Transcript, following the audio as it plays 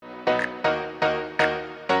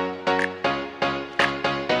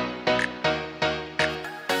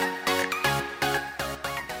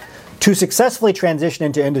To successfully transition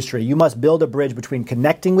into industry, you must build a bridge between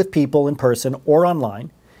connecting with people in person or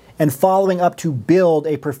online and following up to build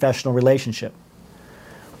a professional relationship.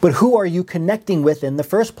 But who are you connecting with in the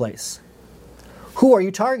first place? Who are you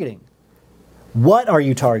targeting? What are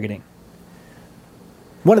you targeting?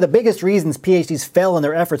 One of the biggest reasons PhDs fail in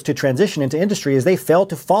their efforts to transition into industry is they fail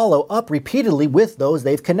to follow up repeatedly with those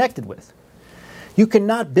they've connected with. You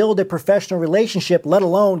cannot build a professional relationship, let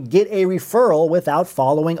alone get a referral, without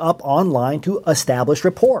following up online to establish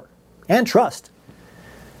rapport and trust.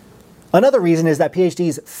 Another reason is that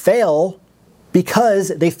PhDs fail because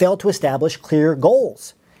they fail to establish clear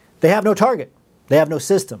goals. They have no target. They have no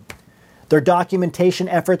system. Their documentation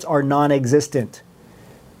efforts are non-existent.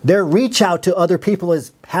 Their reach out to other people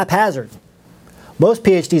is haphazard. Most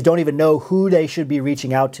PhDs don't even know who they should be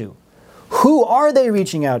reaching out to. Who are they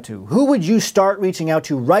reaching out to? Who would you start reaching out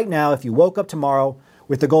to right now if you woke up tomorrow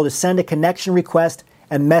with the goal to send a connection request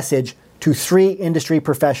and message to 3 industry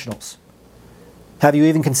professionals? Have you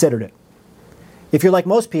even considered it? If you're like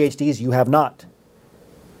most PhDs, you have not.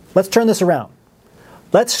 Let's turn this around.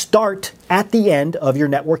 Let's start at the end of your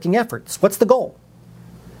networking efforts. What's the goal?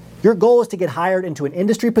 Your goal is to get hired into an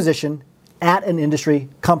industry position at an industry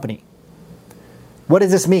company. What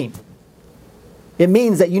does this mean? It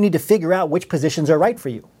means that you need to figure out which positions are right for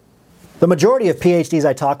you. The majority of PhDs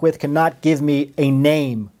I talk with cannot give me a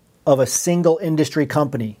name of a single industry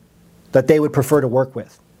company that they would prefer to work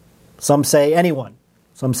with. Some say anyone.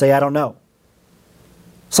 Some say I don't know.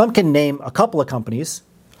 Some can name a couple of companies,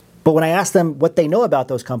 but when I ask them what they know about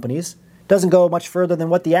those companies, it doesn't go much further than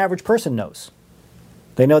what the average person knows.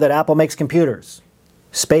 They know that Apple makes computers.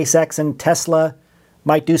 SpaceX and Tesla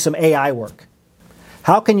might do some AI work.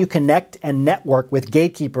 How can you connect and network with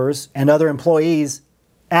gatekeepers and other employees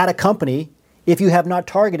at a company if you have not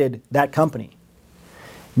targeted that company?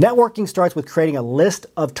 Networking starts with creating a list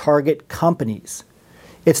of target companies.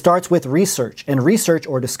 It starts with research, and research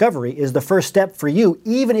or discovery is the first step for you,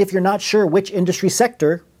 even if you're not sure which industry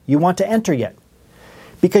sector you want to enter yet.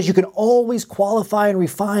 Because you can always qualify and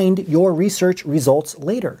refine your research results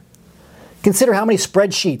later. Consider how many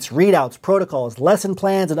spreadsheets, readouts, protocols, lesson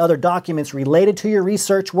plans, and other documents related to your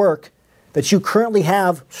research work that you currently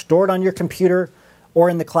have stored on your computer or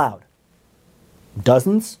in the cloud.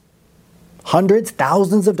 Dozens? Hundreds?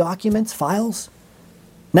 Thousands of documents? Files?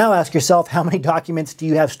 Now ask yourself, how many documents do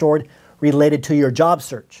you have stored related to your job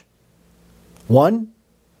search? 1?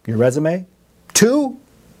 Your resume? 2?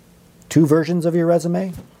 2 versions of your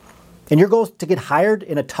resume? And your goal is to get hired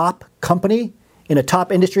in a top company, in a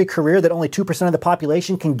top industry career that only 2% of the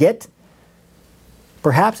population can get?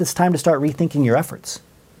 Perhaps it's time to start rethinking your efforts.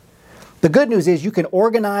 The good news is you can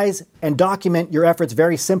organize and document your efforts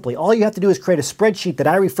very simply. All you have to do is create a spreadsheet that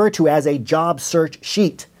I refer to as a job search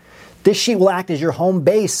sheet. This sheet will act as your home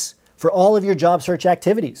base for all of your job search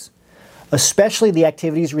activities, especially the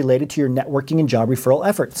activities related to your networking and job referral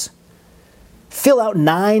efforts. Fill out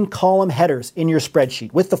 9 column headers in your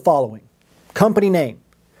spreadsheet with the following: company name,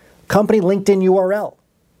 company LinkedIn URL,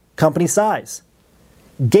 company size,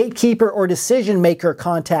 gatekeeper or decision maker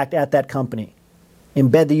contact at that company.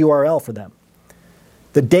 Embed the URL for them.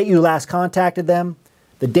 The date you last contacted them,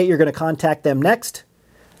 the date you're going to contact them next,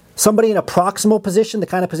 somebody in a proximal position, the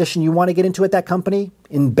kind of position you want to get into at that company,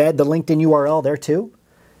 embed the LinkedIn URL there too.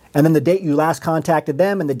 And then the date you last contacted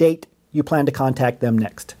them and the date you plan to contact them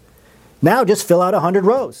next. Now just fill out 100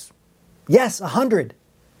 rows. Yes, 100.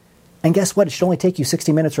 And guess what? It should only take you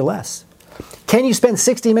 60 minutes or less. Can you spend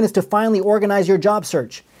 60 minutes to finally organize your job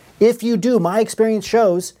search? If you do, my experience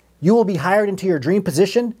shows you will be hired into your dream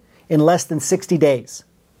position in less than 60 days.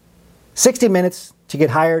 60 minutes to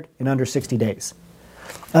get hired in under 60 days.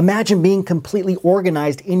 Imagine being completely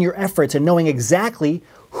organized in your efforts and knowing exactly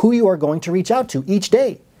who you are going to reach out to each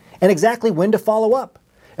day and exactly when to follow up.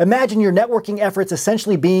 Imagine your networking efforts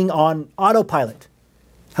essentially being on autopilot.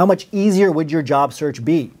 How much easier would your job search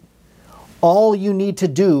be? All you need to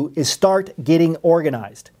do is start getting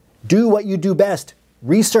organized. Do what you do best,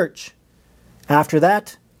 research. After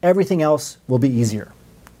that, everything else will be easier.